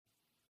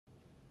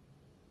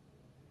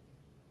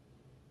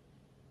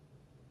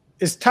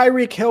Is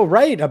Tyreek Hill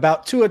right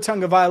about Tua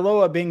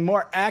Tagovailoa being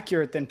more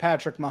accurate than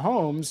Patrick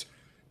Mahomes?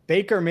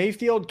 Baker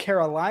Mayfield,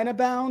 Carolina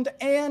bound,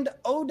 and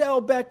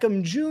Odell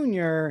Beckham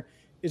Jr.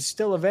 is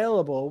still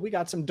available. We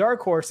got some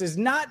dark horses,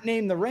 not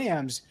named the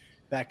Rams,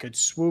 that could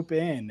swoop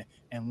in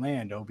and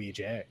land OBJ.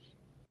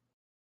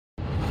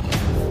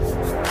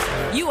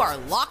 You are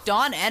Locked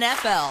On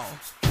NFL,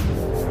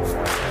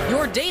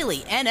 your daily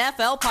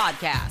NFL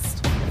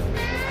podcast.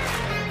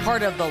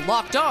 Part of the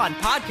Locked On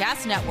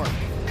Podcast Network,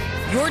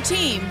 your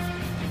team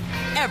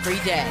every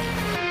day.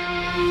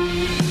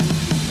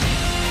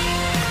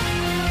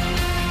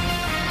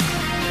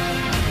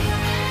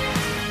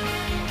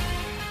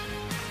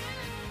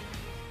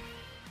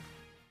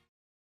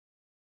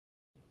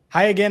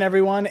 Hi again,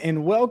 everyone,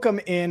 and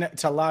welcome in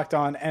to Locked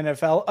On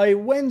NFL, a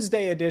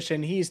Wednesday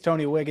edition. He's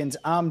Tony Wiggins.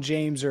 I'm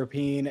James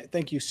Rapien.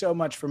 Thank you so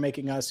much for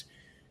making us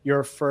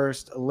your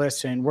first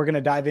listen. We're going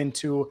to dive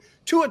into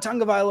Tua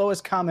Tagovailoa's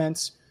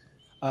comments,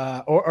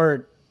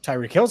 or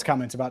Tyreek Hill's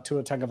comments about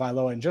Tua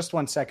Tagovailoa in just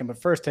 1 second. But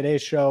first,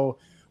 today's show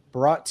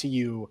brought to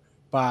you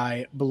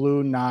by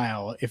Blue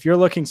Nile. If you're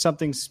looking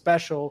something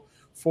special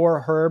for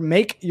her,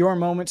 make your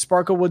moment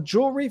sparkle with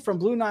jewelry from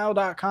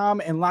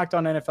BlueNile.com, and Locked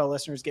On NFL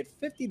listeners get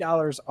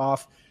 $50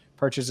 off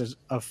purchases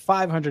of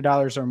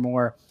 $500 or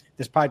more.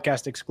 This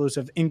podcast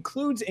exclusive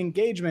includes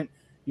engagement.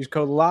 Use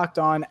code Locked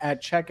On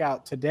at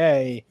checkout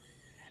today.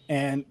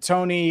 And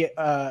Tony,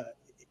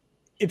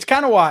 it's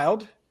kind of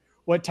wild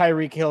what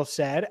Tyreek Hill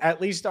said,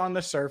 at least on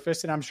the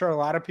surface. And I'm sure a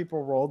lot of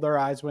people rolled their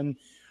eyes when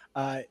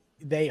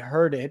they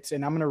heard it.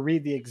 And I'm going to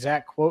read the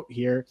exact quote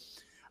here.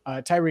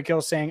 Tyreek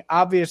Hill saying,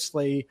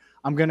 obviously,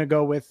 I'm going to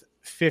go with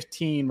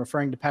 15,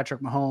 referring to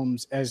Patrick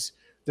Mahomes as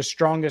the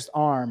strongest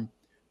arm.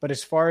 But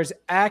as far as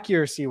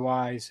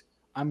accuracy-wise,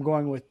 I'm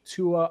going with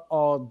Tua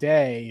all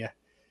day.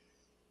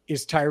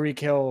 Is Tyreek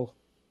Hill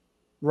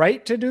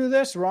right to do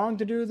this, wrong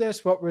to do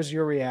this? What was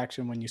your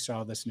reaction when you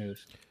saw this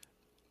news?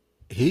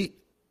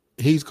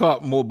 He's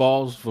caught more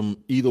balls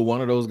from either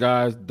one of those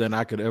guys than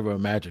I could ever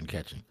imagine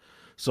catching.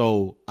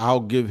 So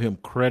I'll give him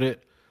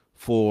credit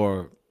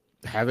for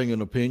having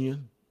an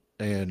opinion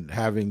and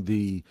having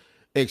the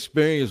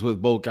experience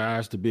with both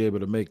guys to be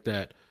able to make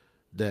that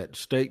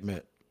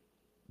statement.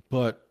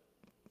 But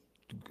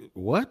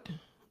what?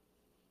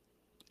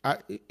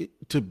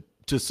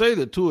 To say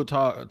that Tua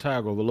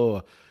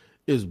Tagovailoa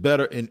is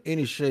better in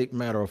any shape,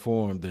 matter, or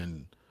form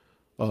than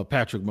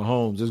Patrick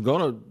Mahomes is going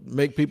to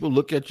make people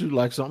look at you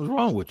like something's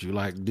wrong with you.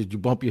 Like, did you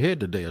bump your head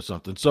today or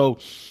something? So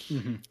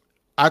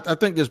I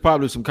think there's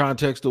probably some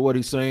context to what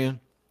he's saying.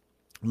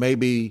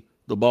 Maybe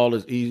the ball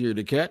is easier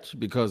to catch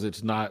because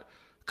it's not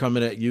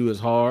coming at you as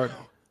hard.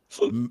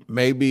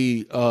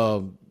 Maybe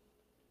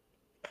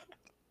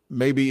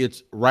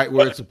it's right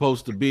where it's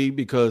supposed to be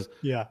because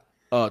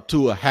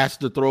Tua has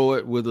to throw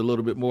it with a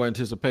little bit more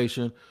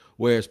anticipation,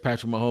 whereas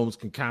Patrick Mahomes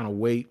can kind of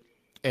wait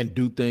and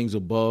do things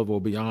above or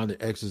beyond the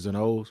X's and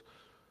O's.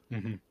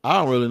 I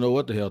don't really know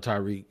what the hell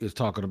Tyreek is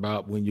talking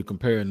about when you're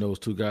comparing those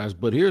two guys.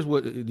 But here's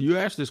what you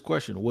asked this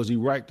question. Was he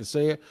right to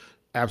say it?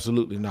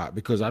 Absolutely not,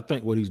 because I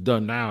think what he's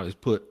done now is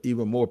put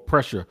even more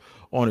pressure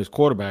on his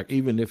quarterback,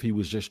 even if he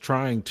was just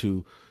trying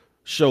to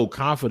show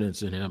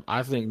confidence in him.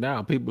 I think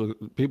now people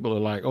are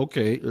like,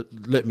 okay,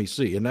 let me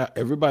see. And now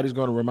everybody's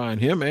going to remind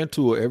him and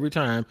Tua every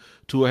time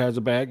Tua has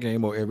a bad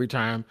game or every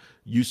time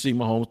you see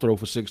Mahomes throw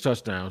for 6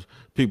 touchdowns,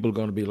 people are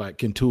going to be like,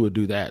 can Tua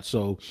do that?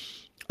 So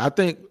I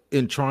think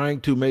in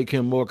trying to make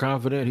him more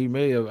confident, he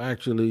may have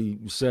actually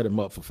set him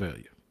up for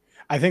failure.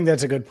 I think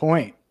that's a good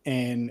point.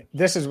 And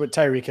this is what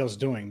Tyreek Hill's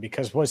doing,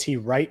 because was he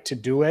right to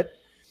do it?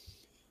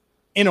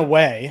 In a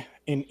way,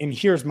 and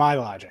here's my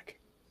logic.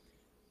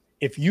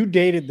 If you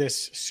dated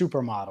this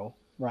supermodel,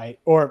 right,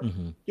 or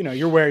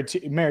you're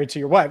married to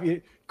your wife, you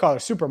call her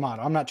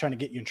supermodel. I'm not trying to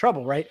get you in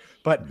trouble, right?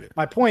 But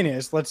my point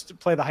is, let's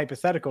play the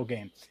hypothetical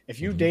game. If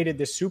you dated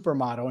this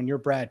supermodel and you're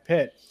Brad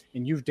Pitt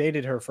and you've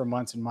dated her for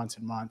months and months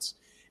and months,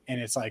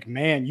 and it's like,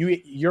 man,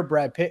 you're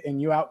Brad Pitt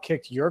and you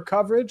outkicked your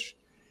coverage,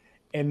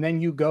 and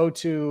then you go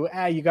to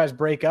you guys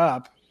break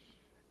up,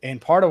 and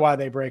part of why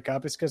they break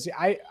up is because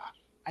I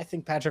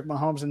think Patrick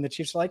Mahomes and the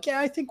Chiefs are like,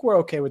 I think we're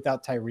okay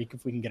without Tyreek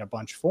if we can get a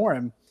bunch for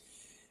him.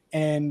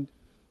 And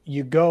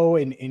you go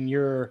and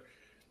you're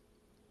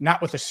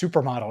not with a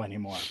supermodel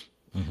anymore.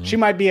 She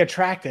might be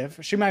attractive.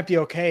 She might be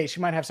okay. She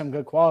might have some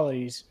good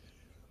qualities.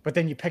 But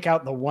then you pick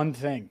out the one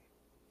thing.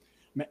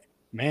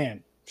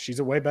 Man, she's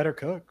a way better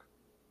cook.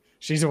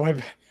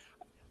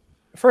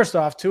 First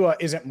off, Tua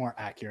isn't more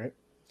accurate.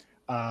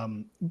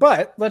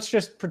 But let's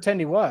just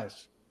pretend he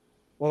was.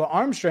 Well, the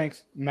arm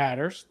strength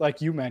matters,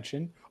 like you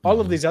mentioned. All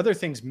of these other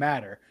things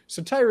matter.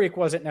 So Tyreek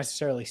wasn't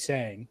necessarily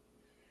saying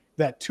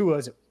that Tua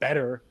is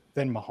better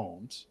than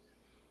Mahomes.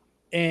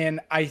 And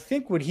I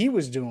think what he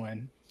was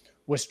doing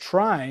was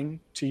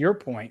trying, to your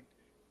point,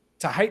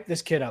 to hype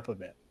this kid up a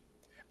bit.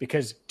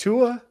 Because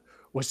Tua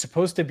was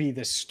supposed to be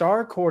the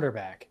star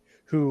quarterback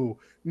who,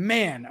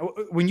 man,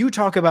 when you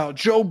talk about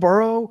Joe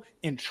Burrow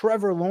and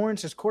Trevor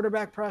Lawrence as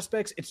quarterback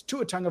prospects, it's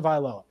Tua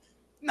Tagovailoa,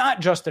 not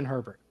Justin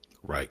Herbert.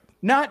 Right.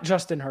 Not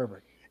Justin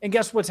Herbert. And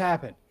guess what's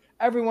happened?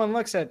 Everyone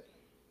looks at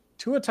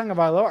Tua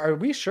Tagovailoa, are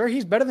we sure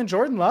he's better than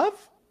Jordan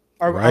Love?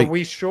 Are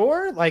we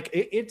sure? Like,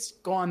 it's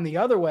gone the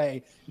other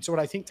way. And so what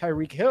I think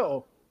Tyreek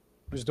Hill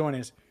was doing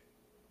is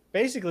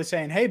basically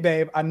saying, hey,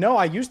 babe, I know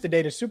I used to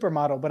date a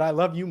supermodel, but I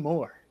love you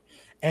more.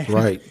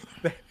 And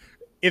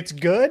it's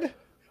good,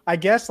 I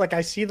guess. Like,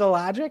 I see the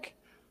logic.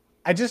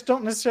 I just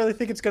don't necessarily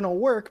think it's going to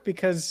work,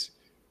 because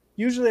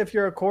usually if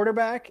you're a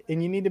quarterback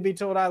and you need to be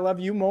told I love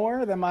you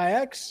more than my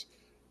ex,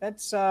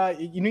 that's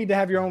you need to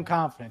have your own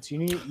confidence. You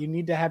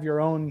need to have your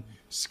own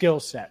skill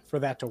set for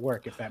that to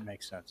work, if that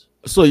makes sense.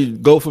 So you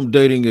go from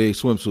dating a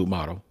swimsuit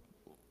model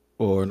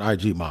or an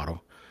IG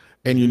model,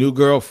 and your new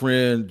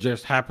girlfriend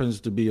just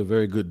happens to be a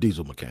very good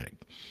diesel mechanic,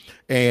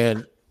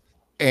 and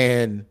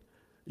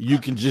you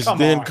can just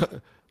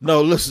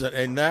no, listen,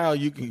 and now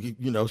you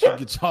can, she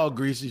gets all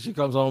greasy. She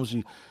comes home,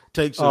 she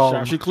takes a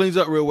shower, she cleans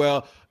up real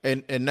well,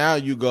 and now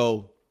you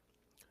go,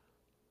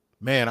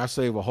 man, I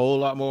save a whole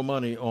lot more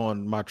money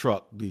on my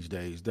truck these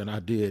days than I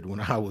did when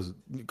I was,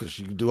 because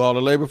she can do all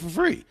the labor for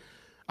free.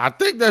 I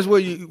think that's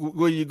where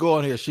you go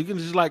on here. She can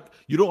just, like,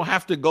 you don't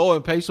have to go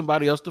and pay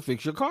somebody else to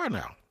fix your car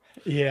now.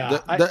 Yeah.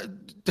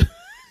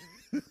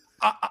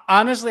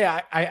 Honestly,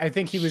 I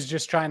think he was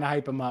just trying to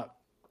hype him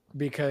up,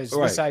 because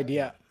this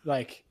idea,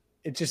 like,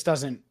 it just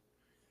doesn't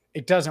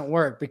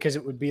work, because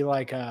it would be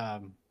like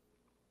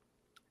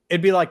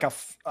it'd be like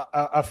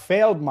a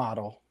failed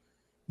model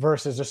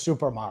versus a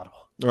supermodel.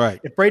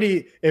 Right. If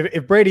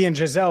Brady and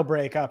Giselle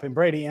break up and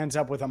Brady ends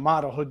up with a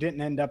model who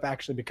didn't end up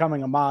actually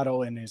becoming a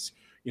model and is,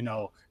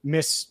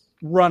 Miss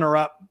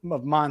runner-up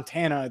of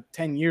Montana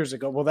 10 years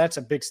ago, well, that's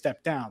a big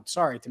step down.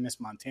 Sorry to Miss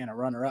Montana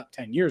runner-up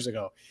 10 years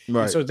ago.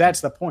 Right. And so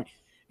that's the point.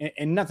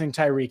 And nothing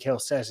Tyreek Hill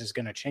says is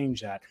going to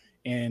change that.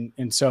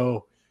 And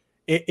so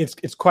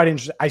it's quite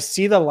interesting. I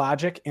see the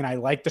logic and I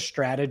like the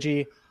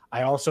strategy.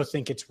 I also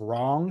think it's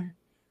wrong,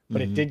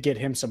 but it did get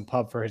him some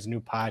pub for his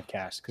new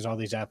podcast, because all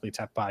these athletes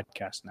have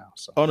podcasts now.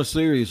 So, on a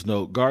serious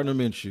note, Gardner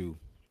Minshew,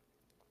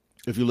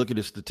 if you look at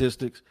his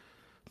statistics,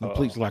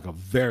 completes like a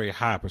very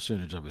high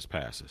percentage of his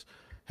passes.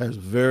 Has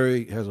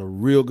a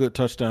real good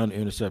touchdown to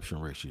interception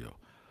ratio.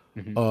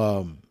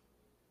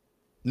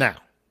 Now,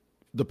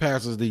 the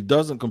passes that he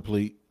doesn't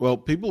complete, well,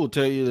 people will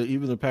tell you that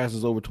even the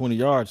passes over 20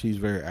 yards, he's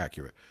very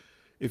accurate.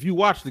 If you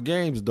watch the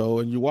games, though,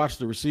 and you watch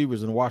the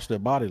receivers and watch their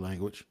body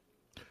language,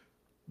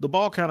 the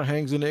ball kind of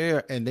hangs in the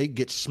air and they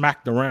get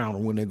smacked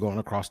around when they're going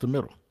across the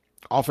middle.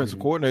 Offensive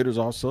coordinators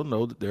also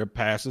know that there are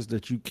passes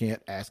that you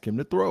can't ask him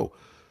to throw.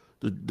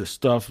 The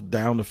stuff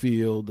down the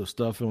field, the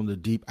stuff on the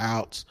deep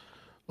outs,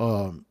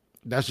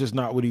 that's just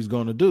not what he's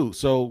going to do.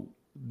 So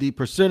the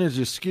percentage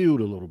is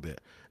skewed a little bit.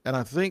 And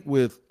I think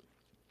with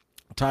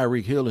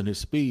Tyreek Hill and his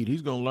speed,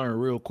 he's going to learn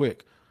real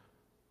quick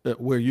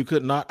that where you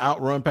could not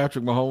outrun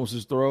Patrick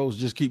Mahomes' throws,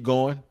 just keep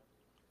going.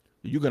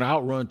 You can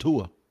outrun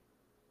Tua.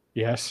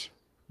 Yes.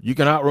 You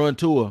can outrun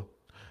Tua,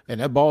 and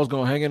that ball's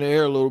going to hang in the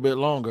air a little bit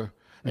longer.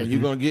 And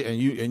you're going to get,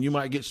 and you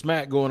might get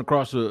smacked going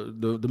across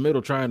the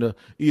middle trying to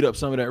eat up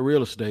some of that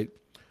real estate.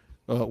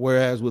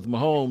 Whereas with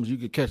Mahomes, you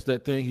could catch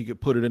that thing, he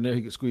could put it in there,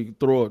 he could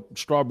throw a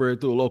strawberry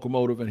through a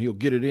locomotive, and he'll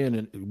get it in,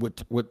 and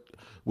with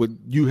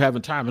you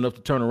having time enough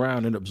to turn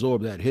around and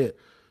absorb that hit.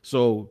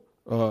 So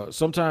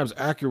sometimes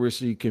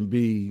accuracy can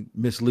be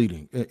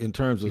misleading in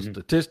terms of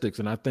statistics,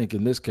 and I think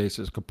in this case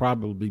it could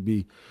probably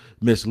be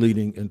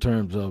misleading in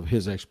terms of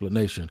his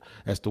explanation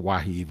as to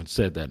why he even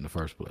said that in the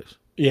first place.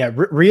 Yeah,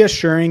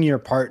 reassuring your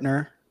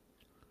partner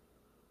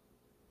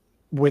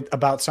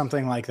about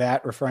something like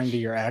that, referring to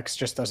your ex,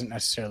 just doesn't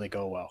necessarily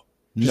go well.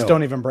 Just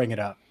don't even bring it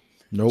up.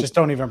 Nope. Just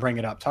don't even bring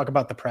it up. Talk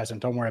about the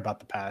present. Don't worry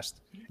about the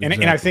past. And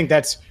I think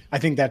that's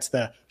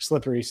the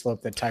slippery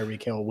slope that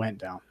Tyreek Hill went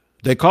down.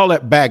 They call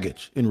that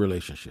baggage in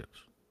relationships.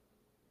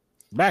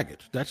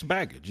 Baggage. That's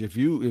baggage. If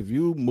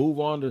you moved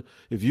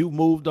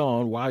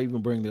on, why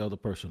even bring the other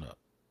person up?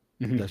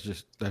 That's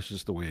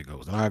just the way it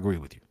goes. And I agree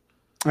with you.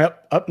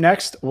 Yep. Up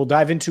next, we'll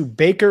dive into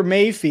Baker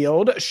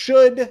Mayfield.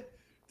 Should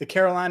the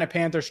Carolina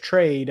Panthers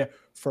trade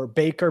for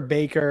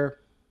Baker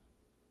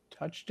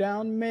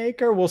touchdown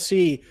maker? We'll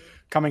see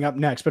coming up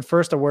next. But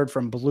first, a word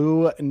from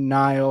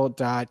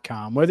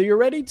BlueNile.com. Whether you're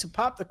ready to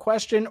pop the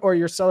question or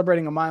you're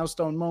celebrating a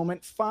milestone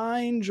moment,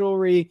 find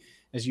jewelry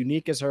as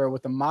unique as her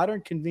with the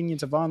modern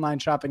convenience of online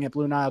shopping at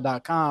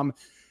BlueNile.com.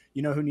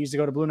 You know who needs to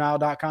go to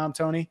BlueNile.com,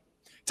 Tony?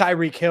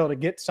 Tyreek Hill, to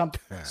get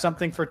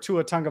something for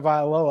Tua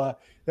Tagovailoa,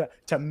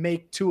 to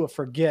make Tua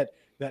forget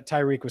that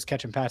Tyreek was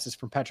catching passes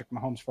from Patrick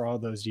Mahomes for all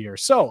those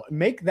years. So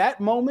make that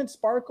moment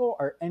sparkle,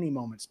 or any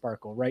moment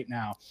sparkle, right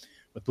now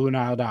with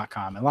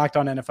BlueNile.com. And Locked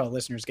On NFL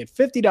listeners get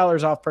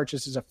 $50 off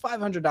purchases of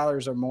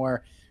 $500 or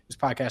more. This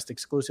podcast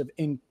exclusive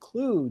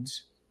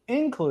includes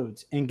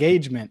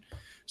engagement.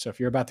 So if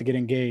you're about to get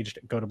engaged,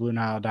 go to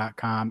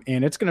BlueNile.com,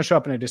 and it's going to show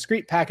up in a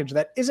discreet package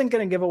that isn't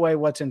going to give away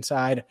what's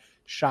inside.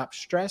 Shop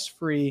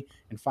stress-free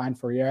and find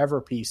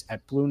forever peace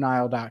at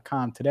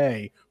BlueNile.com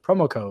today.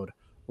 Promo code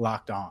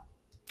Locked On.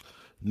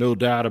 No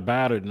doubt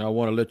about it. And I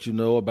want to let you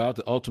know about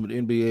the Ultimate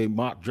NBA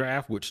Mock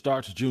Draft, which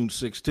starts June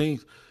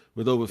 16th.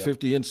 With over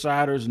 50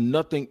 insiders,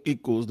 nothing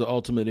equals the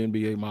ultimate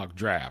NBA mock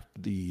draft.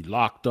 The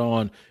Locked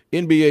On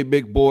NBA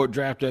Big Board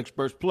draft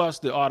experts plus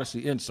the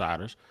Odyssey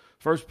insiders.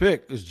 First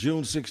pick is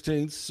June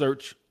 16th.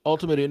 Search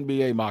Ultimate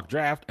NBA Mock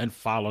Draft and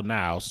follow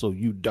now so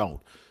you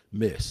don't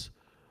miss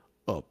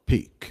a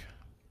peek.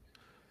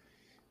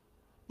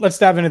 Let's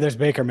dive into this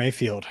Baker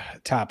Mayfield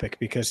topic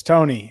because,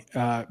 Tony,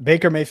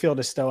 Baker Mayfield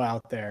is still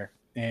out there.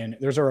 And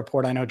there's a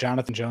report, I know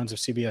Jonathan Jones of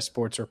CBS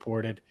Sports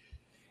reported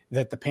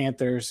that the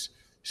Panthers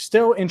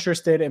still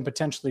interested in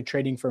potentially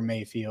trading for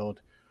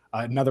Mayfield.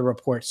 Another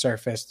report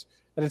surfaced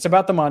that it's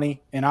about the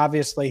money. And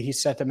obviously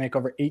he's set to make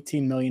over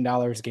 $18 million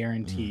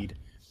guaranteed.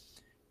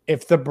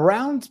 If the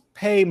Browns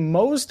pay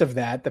most of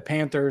that, the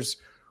Panthers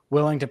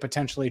willing to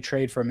potentially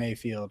trade for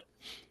Mayfield.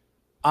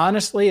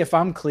 Honestly, if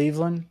I'm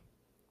Cleveland,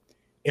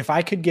 if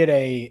I could get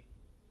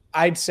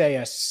I'd say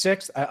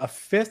a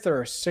fifth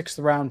or a sixth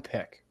round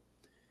pick,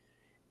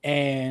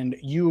 and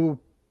you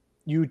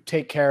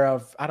take care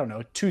of, I don't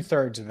know,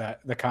 2/3 of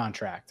the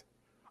contract,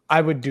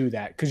 I would do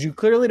that because you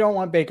clearly don't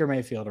want Baker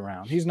Mayfield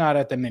around. He's not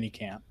at the mini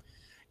camp.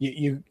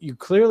 You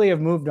clearly have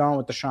moved on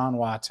with Deshaun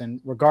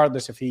Watson,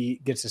 regardless if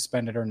he gets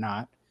suspended or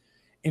not.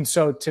 And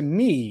so to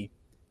me,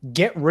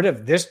 get rid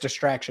of this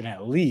distraction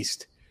at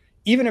least,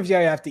 even if you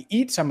have to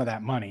eat some of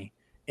that money,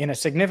 in a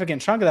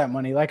significant chunk of that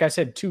money, like I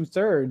said,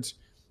 2/3,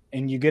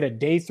 and you get a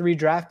day 3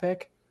 draft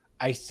pick,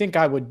 I think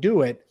I would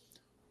do it.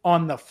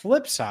 On the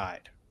flip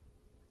side,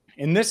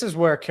 and this is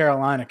where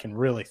Carolina can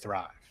really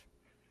thrive,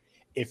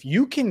 if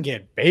you can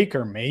get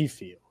Baker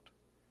Mayfield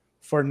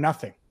for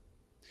nothing,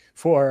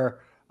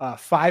 for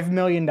 $5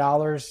 million,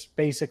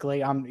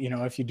 basically,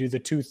 if you do the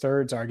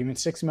 2/3 argument,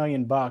 $6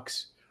 million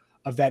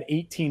of that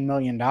 $18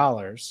 million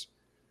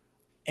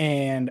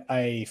and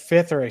a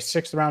fifth or a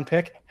sixth round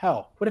pick.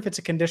 Hell, what if it's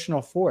a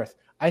conditional fourth?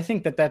 I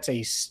think that's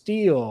a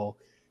steal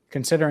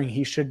considering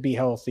he should be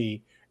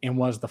healthy and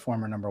was the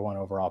former number 1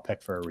 overall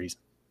pick for a reason.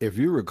 If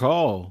you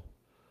recall,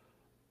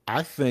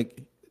 I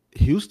think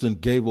Houston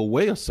gave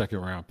away a second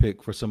round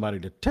pick for somebody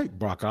to take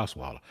Brock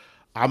Osweiler.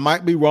 I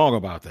might be wrong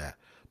about that,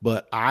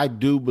 but I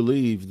do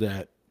believe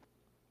that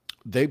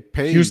they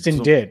paid.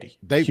 Houston paid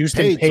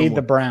someone.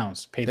 The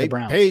Browns. Paid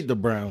the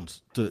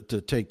Browns to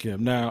take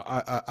him. Now,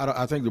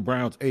 I think the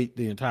Browns ate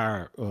the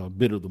entire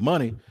bit of the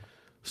money.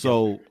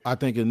 So I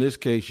think in this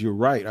case, you're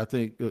right. I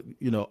think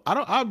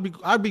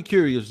I'd be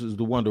curious as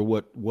to wonder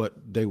what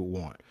they would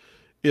want.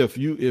 If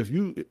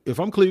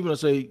I'm Cleveland, I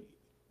say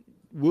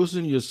we'll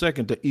send you a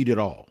second to eat it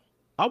all.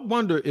 I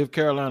wonder if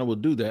Carolina will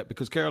do that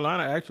because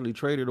Carolina actually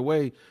traded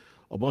away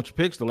a bunch of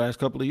picks the last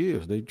couple of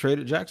years. They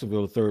traded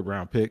Jacksonville a 3rd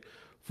round pick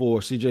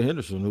for C.J.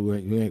 Henderson, who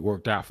ain't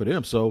worked out for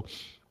them. So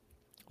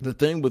the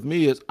thing with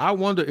me is I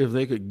wonder if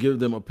they could give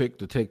them a pick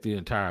to take the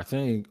entire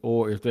thing,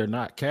 or if they're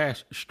not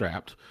cash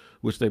strapped,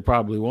 which they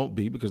probably won't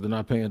be because they're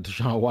not paying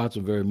Deshaun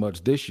Watson very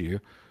much this year,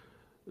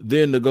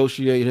 then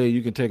negotiate, hey,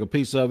 you can take a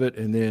piece of it,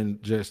 and then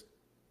just,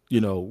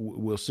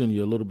 we'll send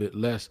you a little bit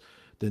less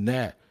than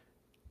that.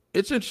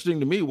 It's interesting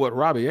to me what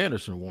Robbie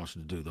Anderson wants to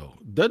do, though.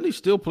 Doesn't he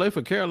still play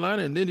for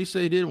Carolina? And then he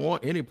said he didn't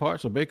want any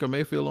parts of Baker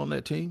Mayfield on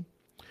that team.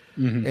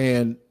 Mm-hmm.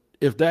 And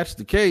if that's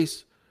the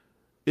case,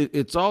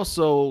 it's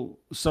also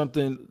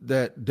something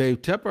that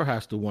Dave Tepper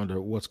has to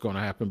wonder what's going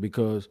to happen,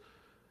 because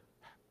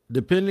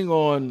depending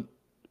on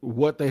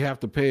what they have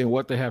to pay and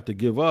what they have to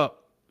give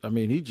up, I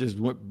mean, he just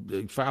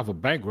filed for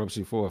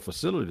bankruptcy for a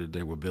facility that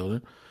they were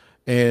building.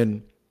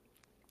 And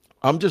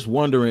I'm just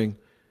wondering,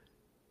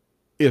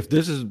 if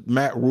this is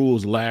Matt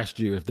Rule's last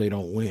year, if they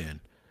don't win,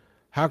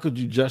 how could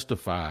you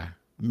justify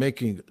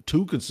making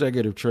 2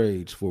 consecutive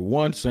trades for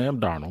one, Sam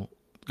Darnold,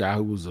 guy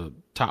who was a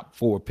top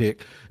 4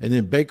 pick, and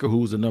then Baker, who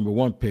was the number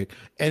 1 pick,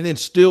 and then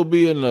still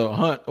be in the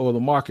hunt or the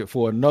market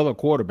for another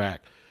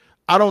quarterback?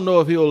 I don't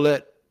know if he'll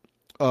let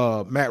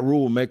Matt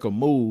Rule make a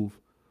move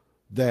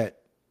that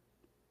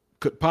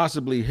could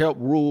possibly help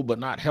Rule but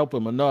not help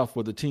him enough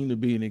for the team to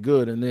be any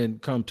good, and then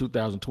come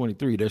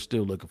 2023, they're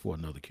still looking for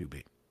another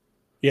QB.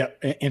 Yeah,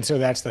 and so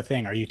that's the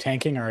thing. Are you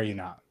tanking or are you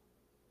not?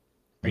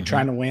 Are you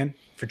trying to win?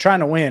 If you're trying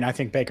to win, I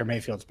think Baker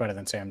Mayfield's better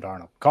than Sam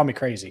Darnold. Call me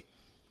crazy.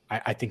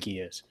 I think he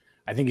is.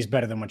 I think he's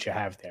better than what you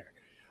have there.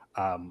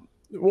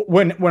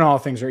 When all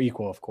things are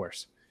equal, of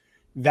course.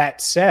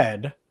 That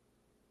said,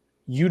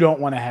 you don't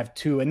want to have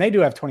 2, and they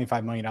do have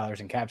 $25 million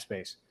in cap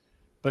space,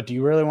 but do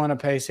you really want to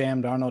pay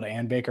Sam Darnold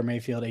and Baker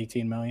Mayfield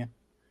 $18 million?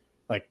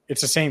 Like,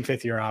 it's the same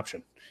 5th-year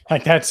option.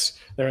 Like,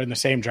 they're in the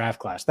same draft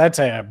class. That's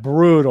a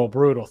brutal,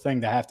 brutal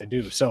thing to have to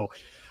do. So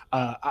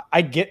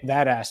I get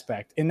that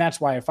aspect. And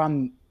that's why if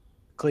I'm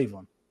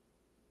Cleveland,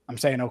 I'm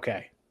saying,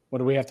 okay, what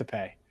do we have to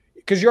pay?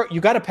 Because you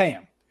got to pay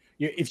him.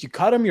 If you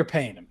cut him, you're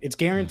paying him. It's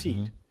guaranteed.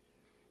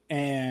 Mm-hmm.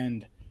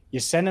 And you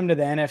send him to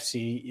the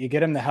NFC. You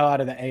get him the hell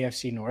out of the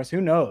AFC North.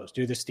 Who knows?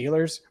 Do the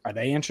Steelers, are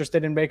they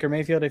interested in Baker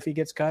Mayfield if he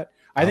gets cut?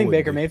 I think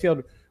Baker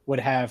Mayfield would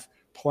have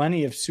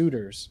plenty of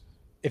suitors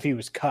if he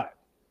was cut.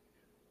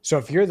 So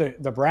if you're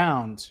the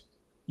Browns,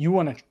 you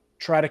want to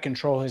try to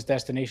control his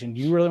destination.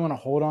 Do you really want to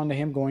hold on to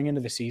him going into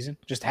the season?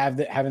 Just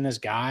having this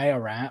guy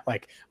around?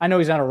 Like, I know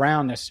he's not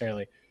around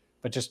necessarily,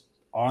 but just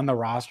on the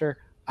roster,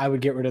 I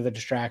would get rid of the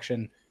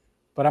distraction.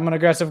 But I'm an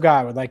aggressive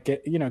guy. I would like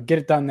get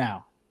it done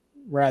now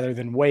rather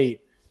than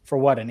wait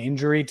for an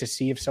injury to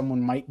see if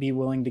someone might be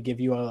willing to give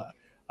you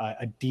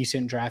a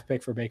decent draft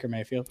pick for Baker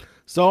Mayfield.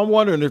 So I'm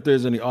wondering if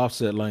there's any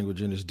offset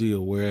language in this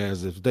deal,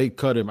 whereas if they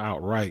cut him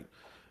outright,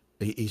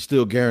 he's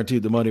still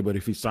guaranteed the money, but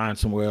if he signs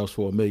somewhere else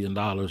for $1 million,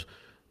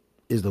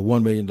 is the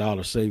 $1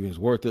 million savings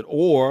worth it?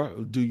 Or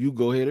do you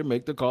go ahead and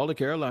make the call to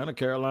Carolina?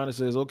 Carolina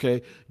says,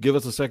 okay, give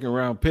us a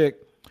second-round pick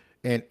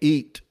and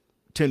eat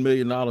 $10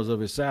 million of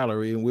his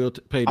salary, and we'll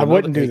pay the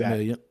 $8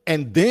 million.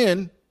 And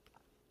then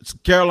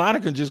Carolina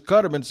can just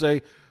cut him and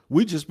say,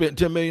 we just spent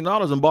 $10 million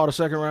and bought a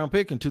second-round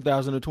pick in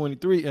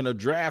 2023 in a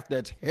draft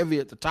that's heavy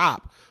at the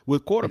top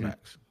with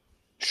quarterbacks.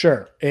 Mm-hmm.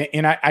 Sure,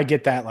 and I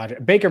get that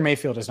logic. Baker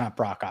Mayfield is not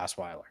Brock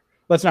Osweiler.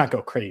 Let's not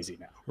go crazy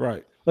now.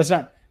 Right.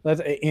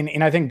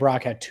 And I think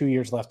Brock had 2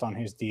 years left on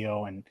his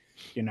deal, and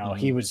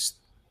he was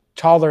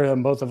taller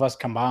than both of us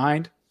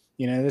combined.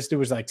 This dude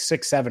was like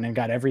 6'7" and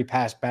got every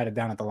pass batted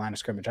down at the line of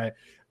scrimmage.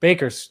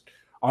 Baker's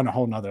on a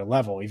whole nother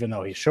level, even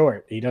though he's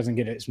short. He doesn't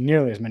get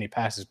nearly as many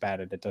passes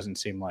batted, it doesn't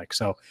seem like.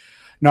 So,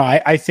 no,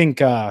 I think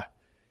to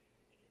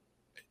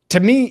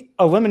me,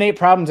 eliminate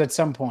problems at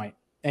some point.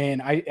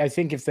 And I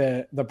think if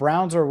the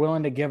Browns are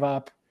willing to give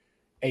up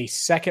a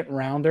second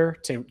rounder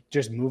to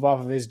just move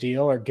off of his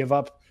deal or give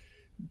up,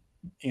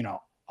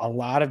 a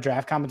lot of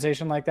draft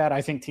compensation like that,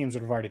 I think teams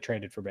would have already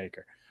traded for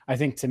Baker. I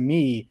think to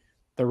me,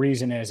 the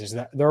reason is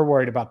that they're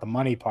worried about the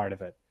money part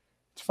of it.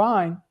 It's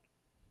fine,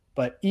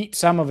 but eat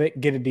some of it,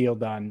 get a deal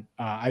done.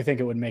 I think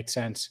it would make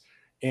sense.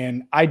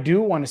 And I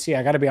do want to see,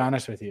 I got to be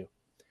honest with you,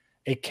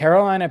 a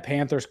Carolina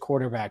Panthers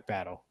quarterback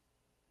battle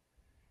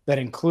that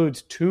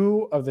includes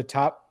two of the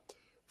top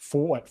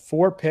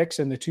four picks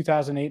in the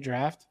 2008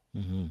 draft.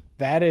 Mm-hmm.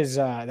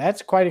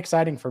 That's quite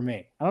exciting for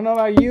me. I don't know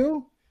about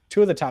you.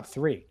 Two of the top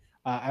three.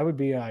 I would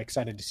be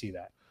excited to see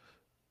that.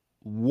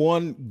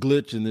 One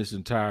glitch in this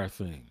entire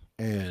thing,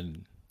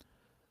 and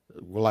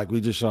like we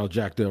just saw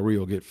Jack Del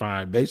Rio get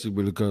fined,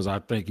 basically because I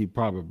think he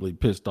probably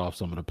pissed off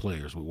some of the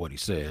players with what he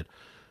said.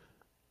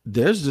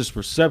 There's this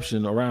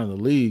perception around the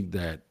league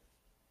that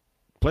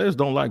players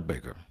don't like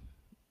Baker.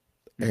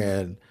 Mm-hmm.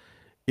 And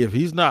if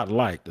he's not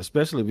liked,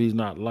 especially if he's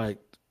not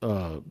liked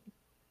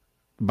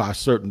by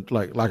certain,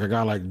 like a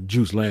guy like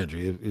Juice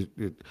Landry,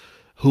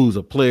 who's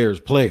a player's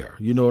player,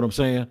 you know what I'm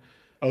saying?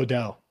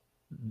 Odell.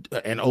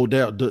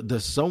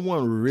 Does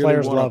someone really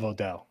players love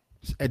Odell?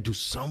 And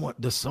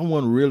does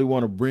someone really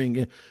want to bring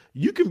in?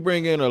 You can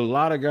bring in a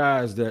lot of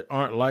guys that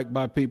aren't liked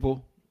by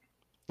people,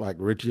 like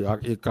Richie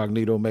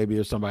Incognito maybe,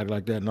 or somebody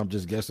like that. And I'm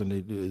just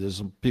guessing there's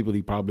some people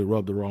he probably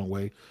rubbed the wrong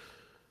way.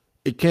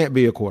 It can't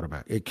be a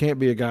quarterback. It can't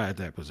be a guy at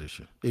that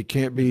position. It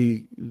can't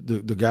be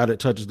the guy that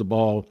touches the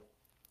ball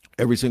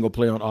every single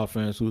play on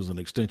offense, who's an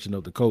extension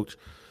of the coach.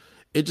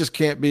 It just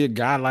can't be a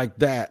guy like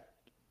that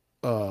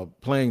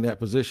playing that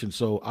position.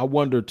 So I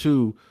wonder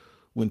too,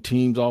 when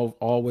teams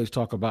always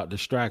talk about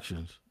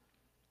distractions,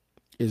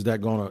 is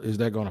that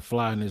gonna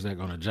fly and is that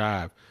gonna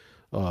jive?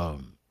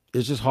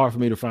 It's just hard for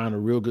me to find a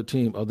real good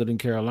team other than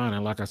Carolina.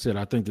 And like I said,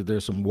 I think that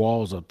there's some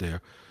walls up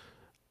there.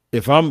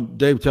 If I'm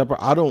Dave Tepper,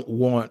 I don't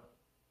want.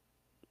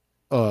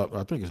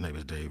 I think his name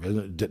is Dave,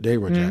 isn't it?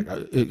 Dave or Jack?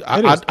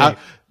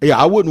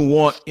 I wouldn't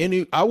want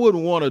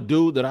a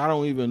dude that I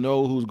don't even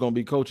know who's going to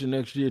be coaching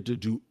next year to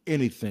do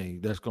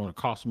anything that's going to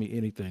cost me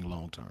anything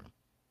long term.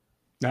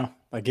 No,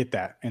 I get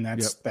that, and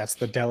that's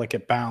the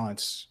delicate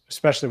balance,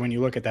 especially when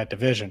you look at that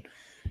division.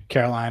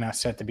 Carolina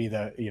set to be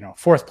the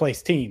fourth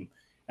place team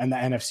in the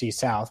NFC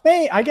South.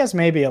 I guess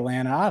maybe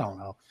Atlanta. I don't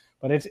know,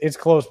 but it's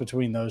close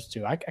between those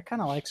two. I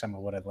kind of like some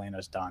of what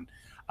Atlanta's done,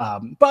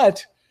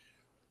 but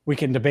we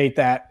can debate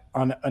that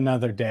on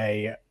another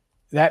day.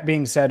 That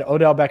being said,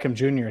 Odell Beckham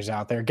Jr. is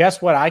out there.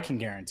 Guess what? I can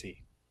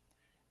guarantee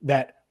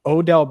that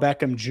Odell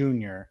Beckham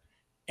Jr.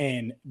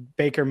 and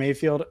Baker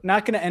Mayfield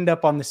not going to end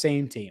up on the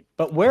same team.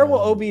 But where will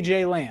OBJ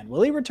land?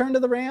 Will he return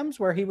to the Rams,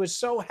 where he was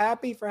so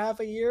happy for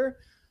half a year?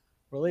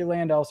 Will he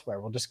land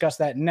elsewhere? We'll discuss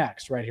that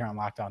next right here on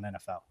Locked On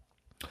NFL.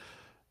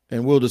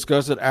 And we'll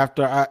discuss it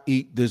after I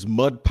eat this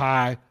mud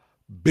pie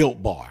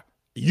Built Bar.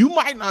 You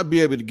might not be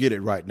able to get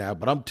it right now,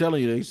 but I'm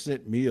telling you, they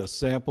sent me a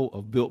sample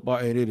of Built Bar,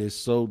 and it is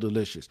so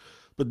delicious.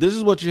 But this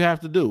is what you have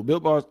to do.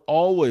 Built Bar is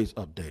always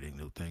updating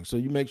new things. So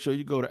you make sure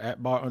you go to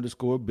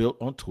 @bar_built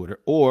on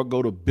Twitter or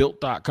go to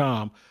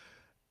built.com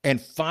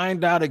and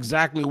find out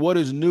exactly what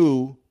is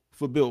new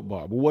for Built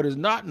Bar. But what is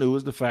not new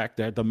is the fact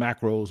that the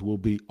macros will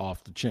be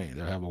off the chain.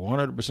 They'll have a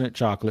 100%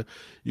 chocolate.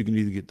 You can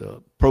either get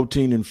the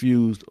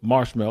protein-infused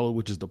marshmallow,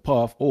 which is the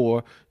puff,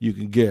 or you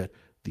can get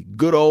the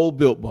good old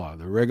Built Bar,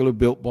 the regular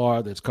Built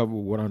Bar that's covered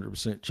with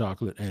 100%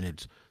 chocolate, and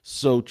it's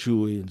so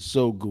chewy and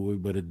so gooey,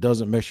 but it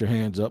doesn't mess your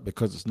hands up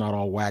because it's not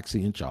all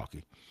waxy and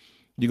chalky.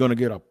 You're going to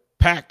get a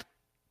packed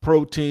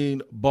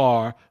protein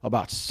bar,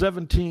 about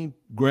 17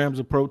 grams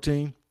of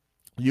protein,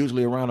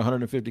 usually around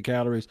 150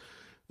 calories,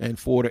 and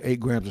 4 to 8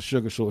 grams of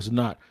sugar, so it's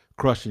not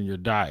crushing your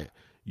diet.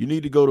 You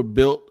need to go to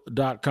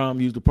built.com,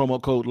 use the promo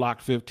code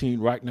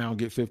LOCKED15 right now and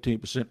get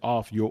 15%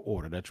 off your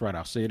order. That's right.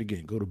 I'll say it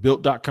again. Go to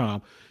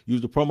built.com, use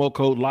the promo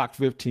code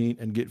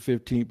LOCKED15 and get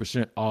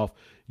 15% off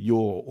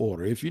your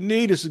order. If you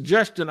need a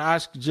suggestion, I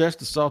suggest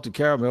the salted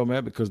caramel,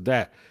 man, because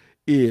that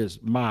is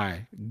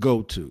my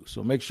go-to.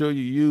 So make sure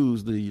you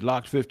use the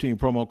LOCKED15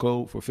 promo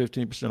code for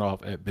 15%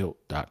 off at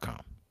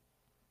built.com.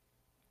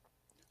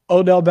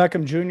 Odell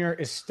Beckham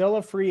Jr. is still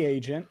a free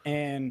agent,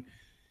 and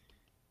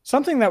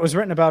something that was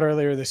written about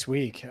earlier this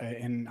week,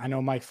 and I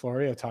know Mike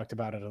Florio talked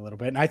about it a little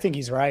bit, and I think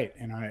he's right.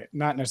 And I'm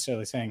not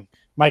necessarily saying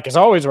Mike is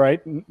always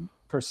right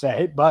per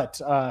se,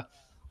 but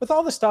with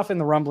all the stuff in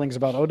the rumblings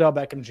about Odell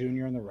Beckham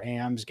Jr. and the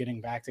Rams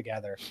getting back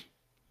together,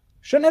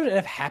 shouldn't it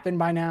have happened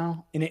by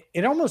now? And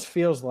it almost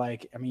feels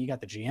like, I mean, you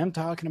got the GM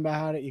talking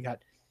about it. You got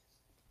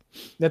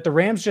that the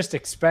Rams just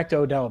expect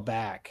Odell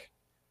back.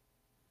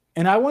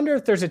 And I wonder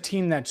if there's a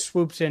team that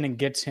swoops in and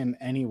gets him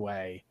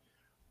anyway.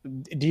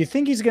 Do you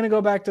think he's going to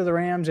go back to the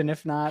Rams? And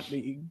if not,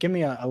 give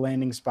me a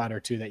landing spot or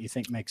two that you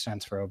think makes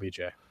sense for OBJ.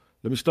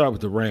 Let me start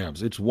with the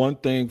Rams. It's one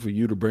thing for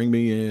you to bring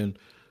me in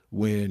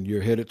when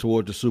you're headed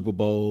toward the Super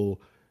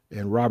Bowl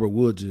and Robert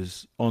Woods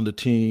is on the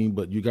team,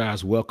 but you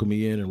guys welcome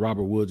me in and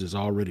Robert Woods is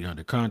already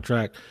under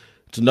contract.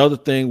 It's another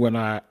thing when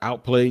I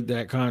outplayed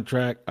that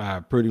contract,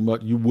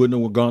 you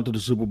wouldn't have gone to the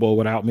Super Bowl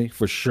without me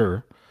for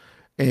sure.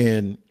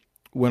 And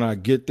when I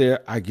get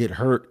there, I get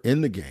hurt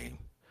in the game.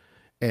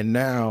 And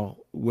now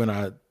when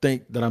I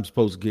think that I'm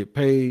supposed to get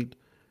paid,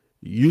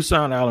 you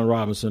sign Allen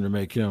Robinson to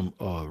make him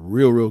a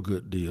real, real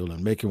good deal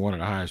and make him one of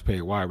the highest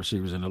paid wide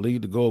receivers in the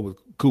league to go with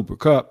Cooper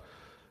Kupp.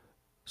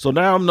 So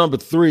now I'm number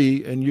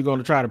 3, and you're going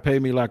to try to pay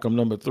me like I'm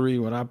number 3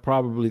 when I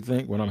probably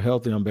think when I'm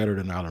healthy I'm better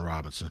than Allen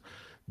Robinson.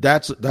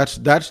 That's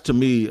to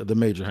me the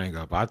major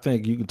hang-up. I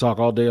think you can talk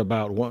all day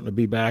about wanting to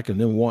be back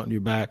and then wanting you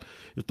back.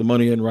 If the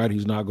money isn't right,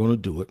 he's not going to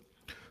do it.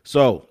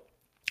 So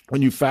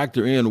when you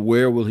factor in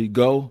where will he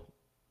go,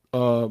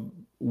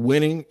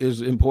 winning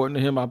is important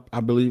to him.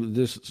 I believe at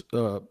this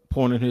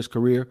point in his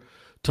career,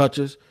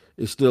 touches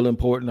is still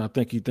important. I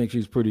think he thinks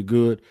he's pretty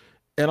good.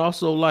 And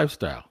also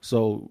lifestyle.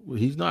 So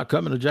he's not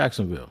coming to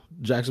Jacksonville.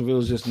 Jacksonville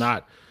is just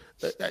not.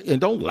 And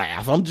don't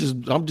laugh. I'm just.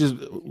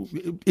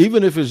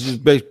 Even if it's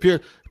just based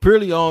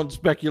purely on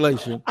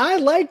speculation. I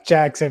like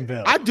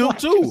Jacksonville. I do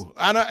too,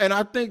 and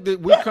I think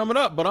that we're coming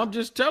up. But I'm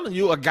just telling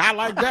you, a guy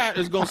like that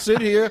is going to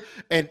sit here,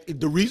 and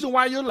the reason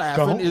why you're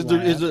laughing is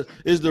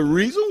the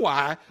reason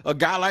why a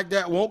guy like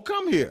that won't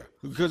come here,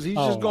 because he's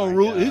just going to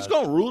rule. He's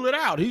going to rule it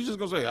out. He's just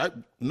going to say,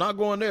 "I'm not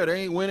going there.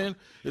 They ain't winning.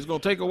 It's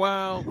going to take a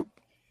while."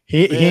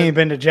 He ain't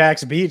been to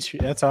Jack's Beach.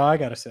 That's all I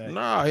got to say.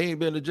 Nah, he ain't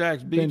been to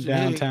Jack's Beach.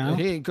 Downtown.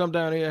 He ain't come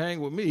down here and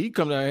hang with me. He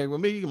come down and hang with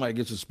me. He might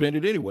get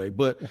suspended anyway.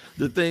 But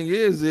the thing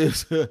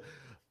is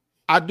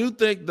I do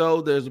think,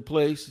 though, there's a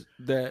place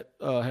that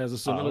has a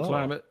similar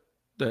climate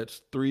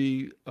that's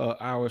 3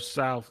 hours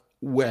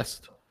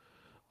southwest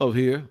of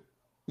here.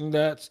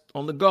 That's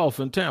on the Gulf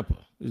in Tampa.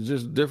 It's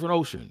just a different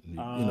ocean. You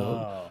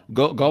know,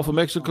 Gulf of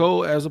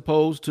Mexico as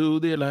opposed to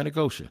the Atlantic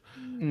Ocean.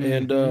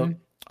 Mm-hmm. And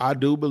I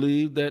do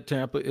believe that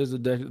Tampa is a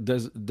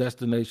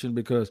destination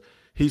because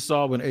he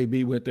saw when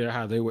AB went there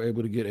how they were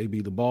able to get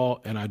AB the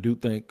ball. And I do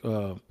think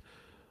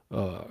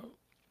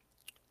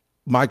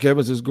Mike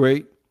Evans is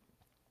great.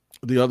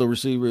 The other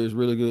receiver is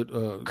really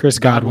good. Chris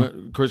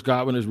Godwin. Chris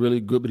Godwin is really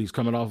good, but he's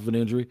coming off of an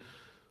injury.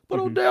 But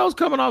Odell's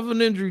coming off of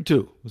an injury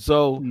too.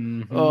 So,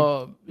 you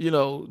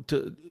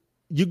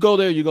go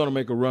there, you're going to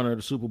make a run at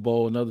the Super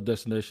Bowl. Another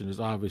destination is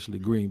obviously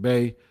Green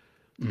Bay.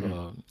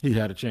 Mm-hmm. He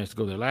had a chance to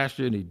go there last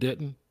year, and he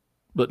didn't.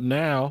 But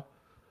now,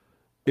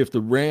 if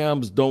the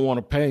Rams don't want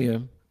to pay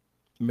him,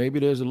 maybe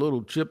there's a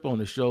little chip on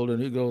his shoulder,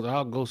 and he goes,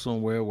 I'll go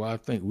somewhere where I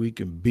think we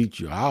can beat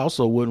you. I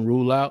also wouldn't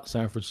rule out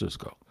San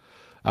Francisco.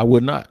 I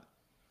would not.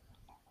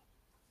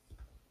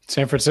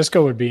 San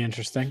Francisco would be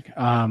interesting.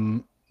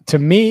 To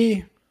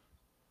me,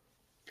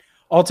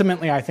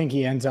 ultimately, I think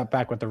he ends up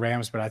back with the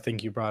Rams, but I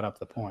think you brought up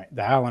the point,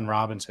 the Allen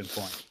Robinson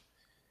point.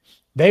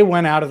 They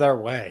went out of their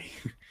way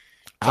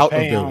to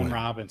pay Allen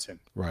Robinson.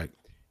 Right.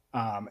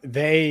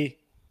 They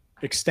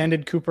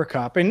extended Cooper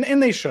Kupp,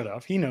 and they should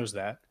have. He knows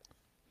that.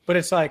 But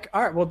it's like,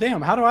 all right, well,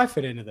 damn, how do I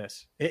fit into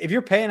this? If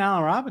you're paying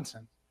Allen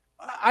Robinson,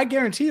 I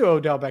guarantee you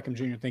Odell Beckham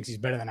Jr. thinks he's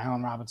better than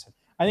Allen Robinson.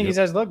 I think he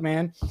says, look,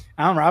 man,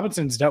 Allen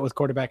Robinson's dealt with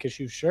quarterback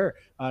issues, sure.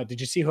 Did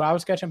you see who I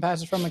was catching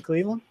passes from in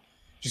Cleveland?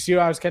 Did you see who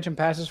I was catching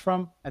passes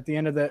from at the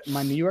end of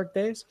my New York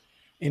days?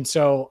 And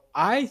so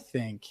I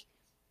think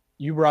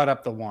you brought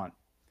up the one.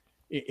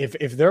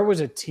 If there was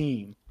a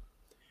team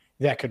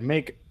that could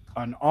make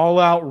an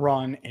all-out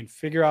run and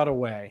figure out a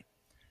way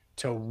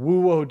to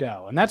woo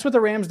Odell, and that's what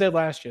the Rams did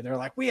last year. They're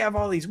like, we have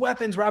all these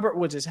weapons. Robert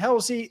Woods is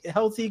healthy.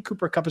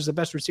 Cooper Kupp is the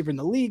best receiver in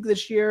the league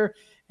this year,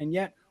 and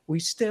yet we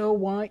still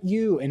want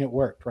you. And it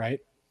worked, right?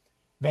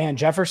 Van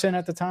Jefferson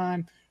at the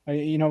time,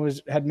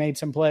 had made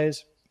some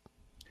plays.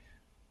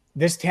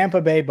 This Tampa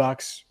Bay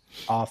Bucs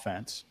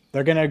offense,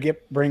 they're going to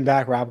bring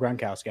back Rob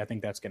Gronkowski. I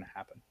think that's going to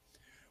happen.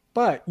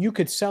 But you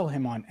could sell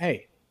him on,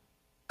 hey,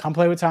 come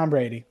play with Tom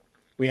Brady.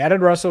 We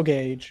added Russell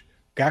Gage,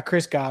 got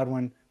Chris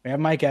Godwin. We have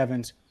Mike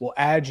Evans. We'll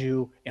add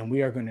you, and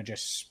we are going to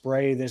just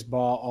spray this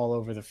ball all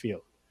over the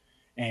field.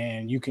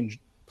 And you can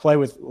play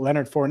with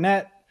Leonard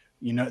Fournette,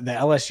 the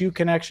LSU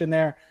connection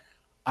there.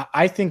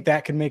 I think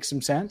that could make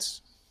some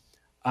sense.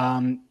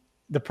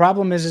 The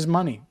problem is his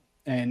money.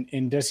 And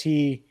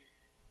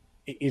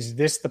is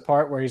this the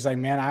part where he's like,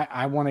 man,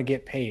 I want to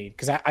get paid?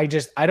 Because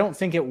I don't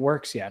think it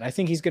works yet. I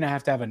think he's going to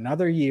have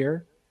another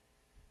year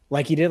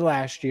like he did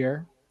last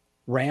year,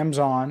 Rams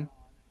on,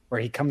 where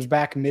he comes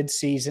back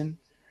mid-season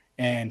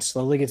and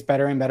slowly gets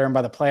better and better. And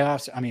by the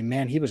playoffs, I mean,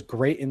 man, he was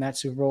great in that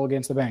Super Bowl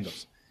against the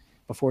Bengals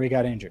before he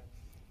got injured.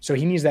 So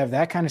he needs to have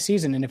that kind of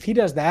season. And if he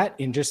does that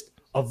and just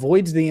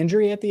avoids the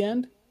injury at the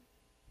end,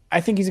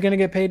 I think he's going to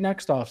get paid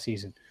next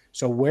offseason.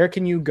 So where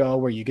can you go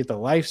where you get the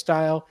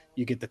lifestyle,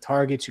 you get the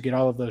targets, you get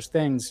all of those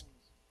things?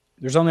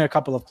 There's only a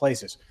couple of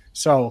places.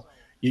 So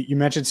you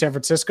mentioned San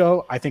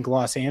Francisco. I think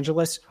Los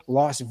Angeles,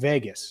 Las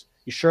Vegas.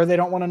 You sure they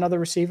don't want another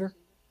receiver?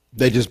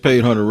 They just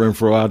paid Hunter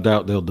Renfrow. I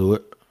doubt they'll do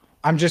it.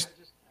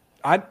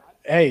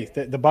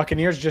 The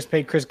Buccaneers just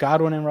paid Chris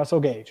Godwin and Russell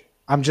Gage.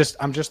 I'm just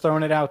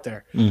throwing it out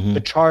there. Mm-hmm.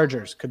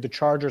 Could the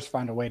Chargers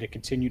find a way to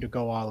continue to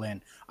go all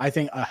in? I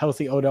think a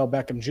healthy Odell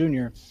Beckham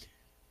Jr.,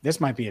 this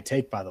might be a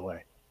take, by the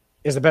way,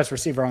 is the best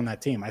receiver on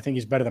that team. I think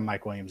he's better than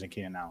Mike Williams and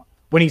Keenan Allen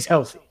when he's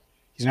healthy.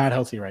 He's not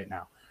healthy right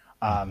now.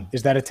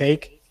 Is that a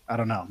take? I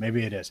don't know.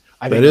 Maybe it is.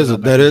 I think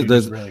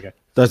that's really good.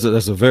 That's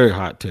a very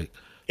hot take.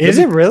 Is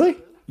it really?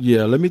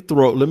 Yeah. Let me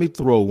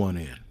throw one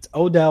in. It's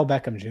Odell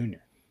Beckham Jr.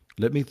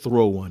 Let me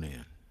throw one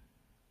in.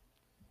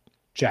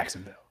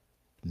 Jacksonville.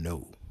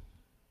 No.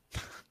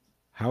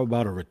 How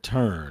about a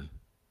return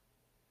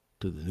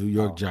to the New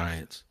York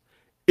Giants?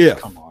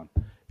 If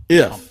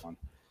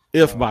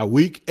by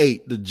week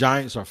 8 the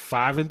Giants are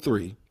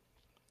 5-3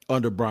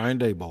 under Brian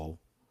Daboll,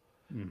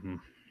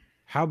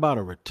 how about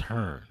a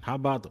return? How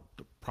about the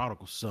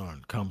prodigal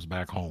son comes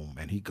back home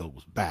and he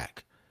goes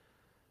back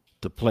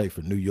to play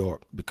for New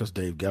York because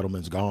Dave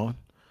Gettleman's gone?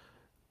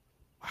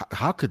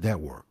 How could that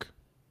work?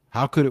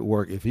 How could it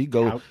work if he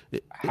goes?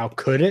 How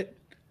could it?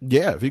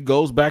 Yeah, if he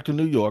goes back to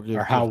New York,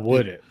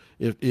 would it?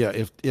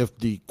 If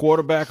the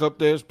quarterback up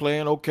there is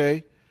playing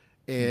okay,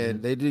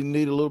 and they didn't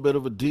need a little bit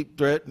of a deep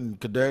threat, and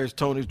Kadarius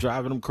Toney's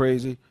driving them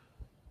crazy,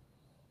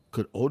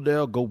 could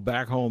Odell go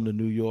back home to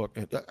New York?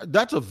 And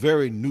that's a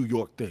very New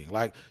York thing.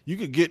 Like you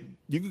could get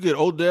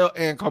Odell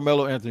and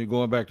Carmelo Anthony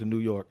going back to New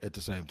York at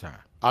the same time.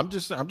 I'm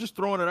just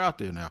throwing it out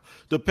there now.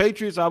 The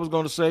Patriots, I was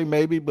going to say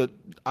maybe, but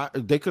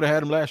they could have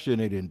had him last year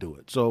and they didn't do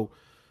it. So,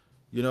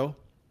 how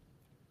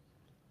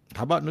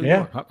about New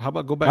York? How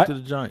about go back to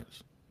the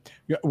Giants?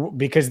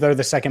 Because they're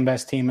the second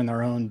best team in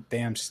their own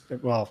damn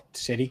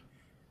city.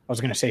 I was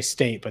going to say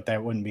state, but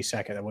that wouldn't be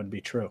second. That wouldn't be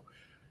true.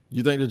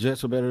 You think the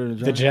Jets are better than the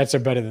Giants? The Jets are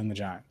better than the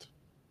Giants.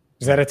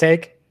 Is that a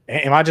take?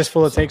 Am I just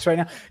full of takes right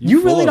now?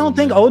 You really don't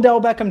think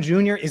Odell Beckham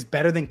Jr. is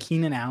better than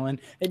Keenan Allen?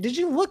 Did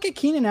you look at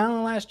Keenan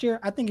Allen last year?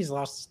 I think he's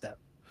lost a step.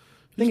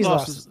 I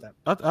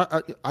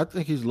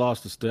think he's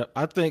lost a step.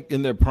 I think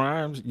in their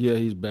primes,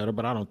 he's better,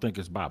 but I don't think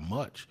it's by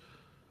much.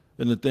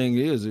 And the thing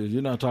is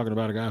you're not talking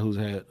about a guy who's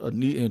had a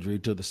knee injury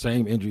to the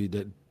same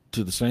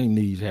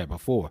knee he's had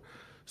before.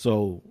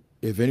 So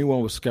if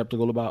anyone was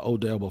skeptical about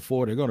Odell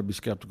before, they're going to be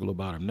skeptical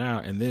about him now.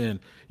 And then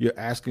you're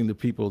asking the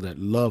people that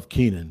love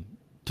Keenan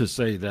to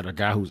say that a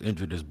guy who's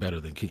injured is better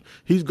than Keenan.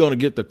 He's going to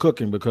get the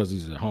cooking because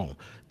he's at home.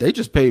 They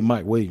just paid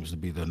Mike Williams to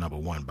be the number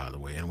one, by the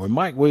way. And when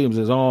Mike Williams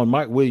is on,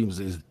 Mike Williams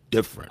is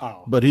different.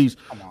 But he's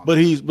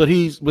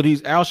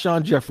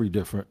Alshon Jeffrey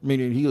different.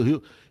 Meaning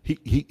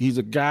he's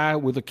a guy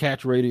with a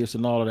catch radius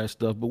and all of that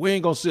stuff. But we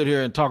ain't gonna sit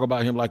here and talk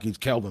about him like he's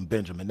Kelvin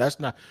Benjamin. That's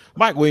not.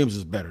 Mike Williams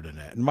is better than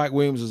that. And Mike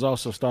Williams has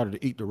also started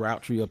to eat the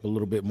route tree up a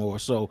little bit more.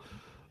 So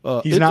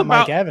he's not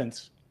Mike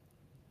Evans.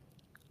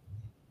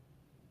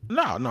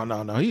 No.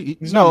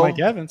 He's not Mike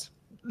Evans.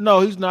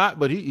 No, he's not.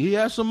 But he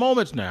has some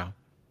moments now.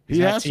 He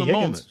has some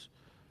moments.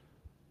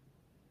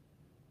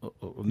 You're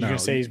going to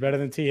say he's better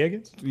than T.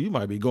 Higgins? You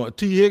might be going.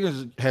 T.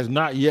 Higgins has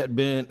not yet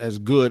been as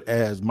good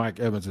as Mike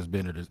Evans has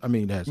been at his.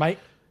 Mike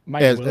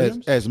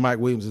Williams? As Mike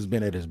Williams has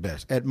been at his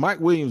best. At Mike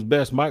Williams'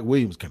 best, Mike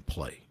Williams can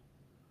play.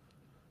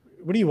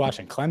 What are you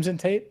watching? Clemson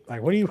tape?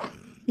 Like, what are you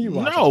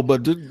watching? No,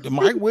 but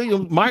Mike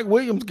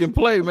Williams can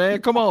play,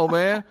 man. Come on,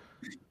 man.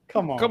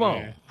 Come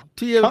on.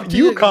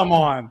 You come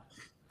on.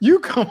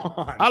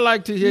 I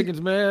like T.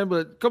 Higgins, man,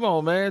 but come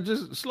on, man.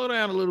 Just slow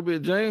down a little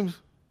bit, James.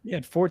 He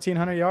had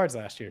 1,400 yards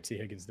last year, T.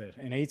 Higgins did,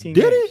 in 18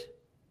 games. Did he?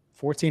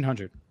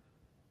 1,400.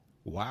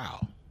 Wow.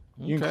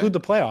 Okay. You include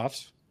the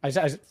playoffs. I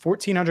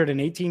 1,400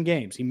 in 18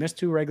 games. He missed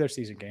 2 regular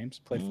season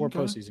games, played 4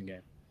 postseason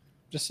games.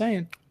 Just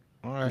saying.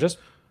 All right. Just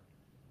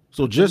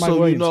so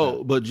you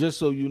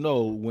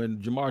know, when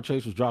Jamar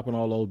Chase was dropping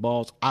all those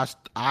balls,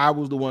 I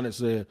was the one that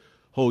said,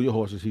 hold your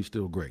horses, he's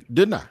still great.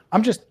 Didn't I?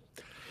 I'm just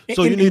 –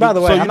 So you need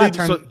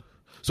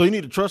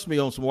to trust me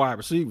on some wide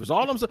receivers.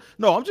 All I'm saying –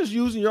 no, I'm just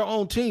using your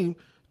own team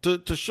 –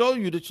 to show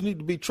you that you need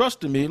to be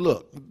trusting me.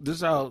 Look, this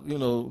is how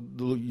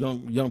the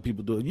young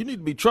people do it. You need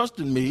to be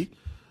trusting me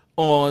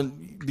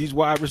on these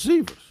wide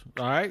receivers.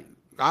 All right,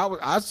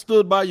 I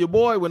stood by your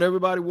boy when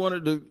everybody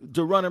wanted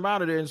to run him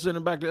out of there and send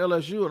him back to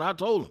LSU, and I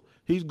told him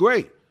he's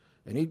great,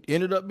 and he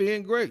ended up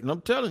being great. And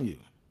I'm telling you,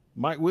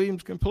 Mike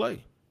Williams can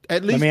play.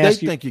 At least they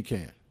think he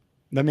can.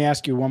 Let me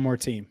ask you one more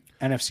team,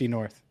 NFC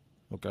North.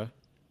 Okay.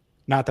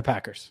 Not the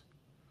Packers.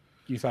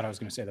 You thought I was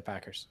going to say the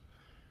Packers.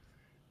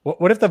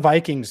 What if the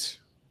Vikings?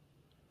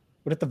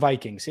 What if the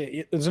Vikings?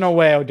 There's no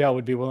way Odell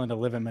would be willing to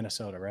live in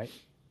Minnesota, right?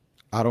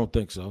 I don't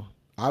think so.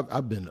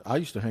 I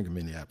used to hang in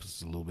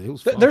Minneapolis a little bit. It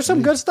was fun. There's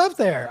some good stuff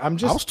there. I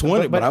was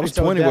 20, but I was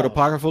 20 Odell. With a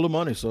pocket full of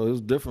money, so it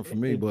was different for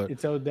me. But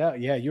it's Odell.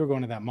 Yeah, you were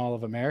going to that Mall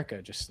of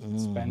America, just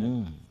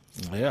spending.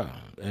 Yeah,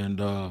 and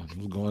I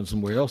was going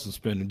somewhere else and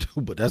spending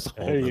too, but that's a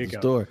whole other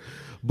story.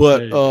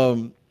 But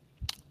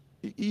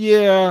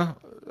yeah,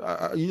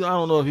 I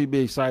don't know if he'd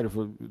be excited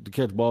to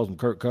catch balls from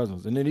Kirk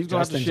Cousins, and then he's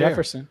going to have to share.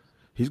 Jefferson.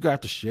 He's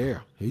got to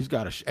share.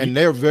 And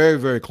they're very,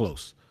 very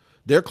close.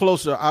 They're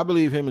closer. I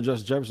believe him and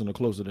Justin Jefferson are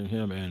closer than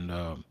him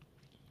and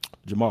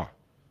Jamar.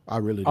 I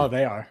really do. Oh,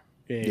 they are.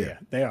 Yeah,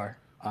 they are.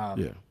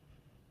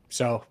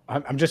 So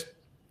I'm just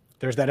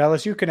there's that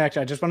LSU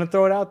connection. I just want to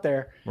throw it out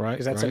there, right?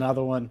 Because that's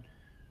another one.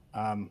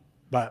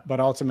 But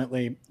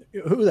ultimately,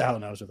 who the hell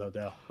knows with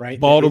Odell, right?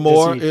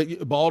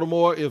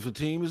 Baltimore, if a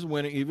team is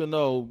winning, even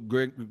though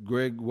Greg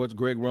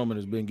Roman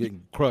has been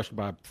getting crushed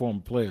by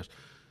former players,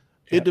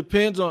 it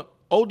depends on.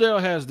 Odell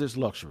has this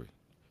luxury.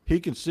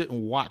 He can sit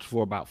and watch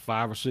for about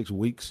 5 or 6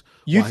 weeks.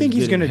 You think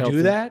he's going to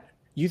do that?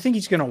 You think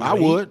he's going to wait? I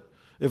would.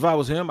 If I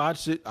was him, I'd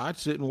sit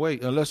and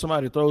wait unless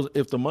somebody throws.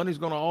 If the money's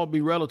going to all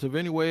be relative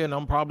anyway, and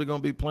I'm probably going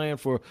to be playing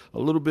for a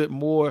little bit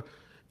more.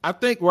 I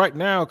think right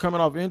now,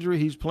 coming off injury,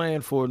 he's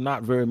playing for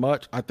not very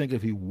much. I think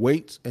if he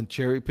waits and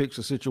cherry picks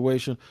a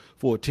situation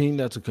for a team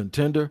that's a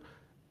contender,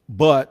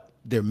 but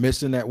they're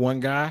missing that one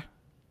guy,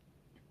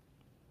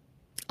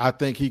 I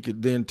think he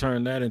could then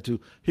turn that into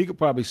 – he could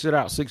probably sit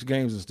out 6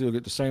 games and still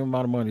get the same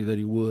amount of money that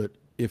he would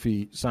if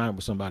he signed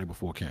with somebody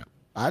before camp.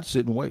 I'd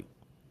sit and wait.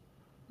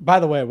 By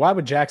the way, why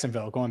would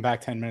Jacksonville, going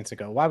back 10 minutes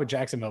ago, why would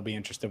Jacksonville be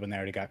interested when they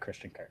already got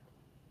Christian Kirk?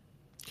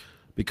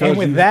 Because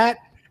because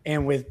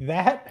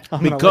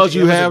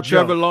you have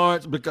Trevor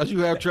Lawrence.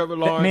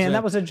 Man,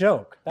 that was a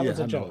joke. That was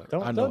a joke.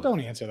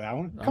 Don't answer that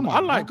one. Come on. I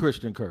like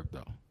Christian Kirk,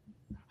 though.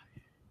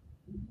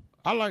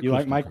 You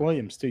like Mike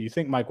Williams, too. You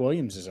think Mike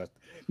Williams is a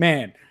 –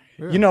 man –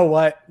 you know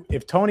what?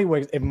 If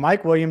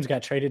Mike Williams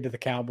got traded to the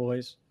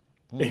Cowboys,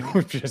 it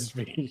would just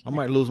be. I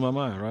might lose my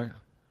mind, right?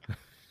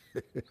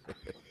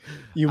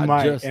 You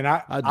might, and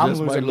I'm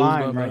losing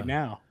mine right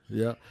now.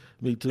 Yeah,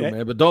 me too,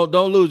 man. But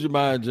don't lose your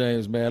mind,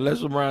 James, man.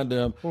 Let's remind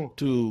them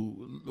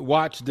to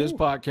watch this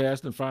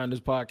podcast and find this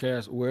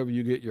podcast wherever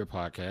you get your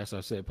podcast.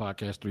 I said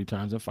podcast 3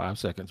 times in 5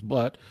 seconds,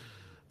 but.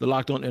 The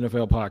Locked On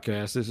NFL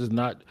podcast. This is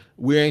not,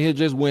 we ain't here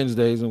just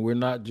Wednesdays, and we're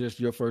not just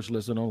your first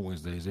listen on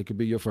Wednesdays. It could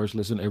be your first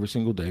listen every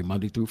single day,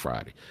 Monday through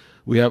Friday.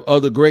 We have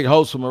other great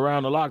hosts from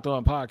around the Locked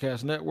On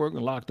Podcast Network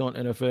and Locked On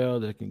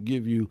NFL that can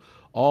give you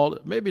all,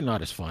 maybe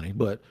not as funny,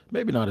 but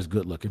maybe not as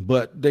good looking,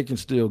 but they can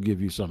still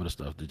give you some of the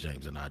stuff that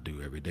James and I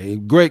do every day.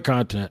 Great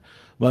content,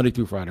 Monday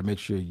through Friday. Make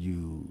sure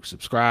you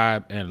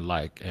subscribe and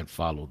like and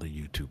follow the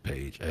YouTube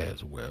page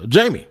as well.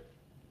 Jamie,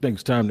 I think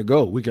it's time to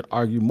go. We can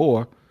argue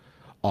more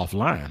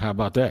offline. How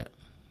about that?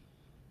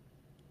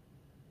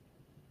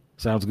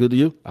 Sounds good to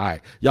you? All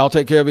right. Y'all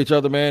take care of each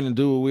other, man, and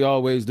do what we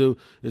always do.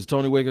 It's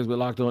Tony Wiggins with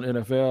Locked On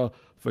NFL.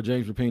 For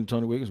James Rapien,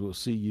 Tony Wiggins, we'll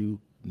see you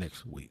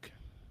next week.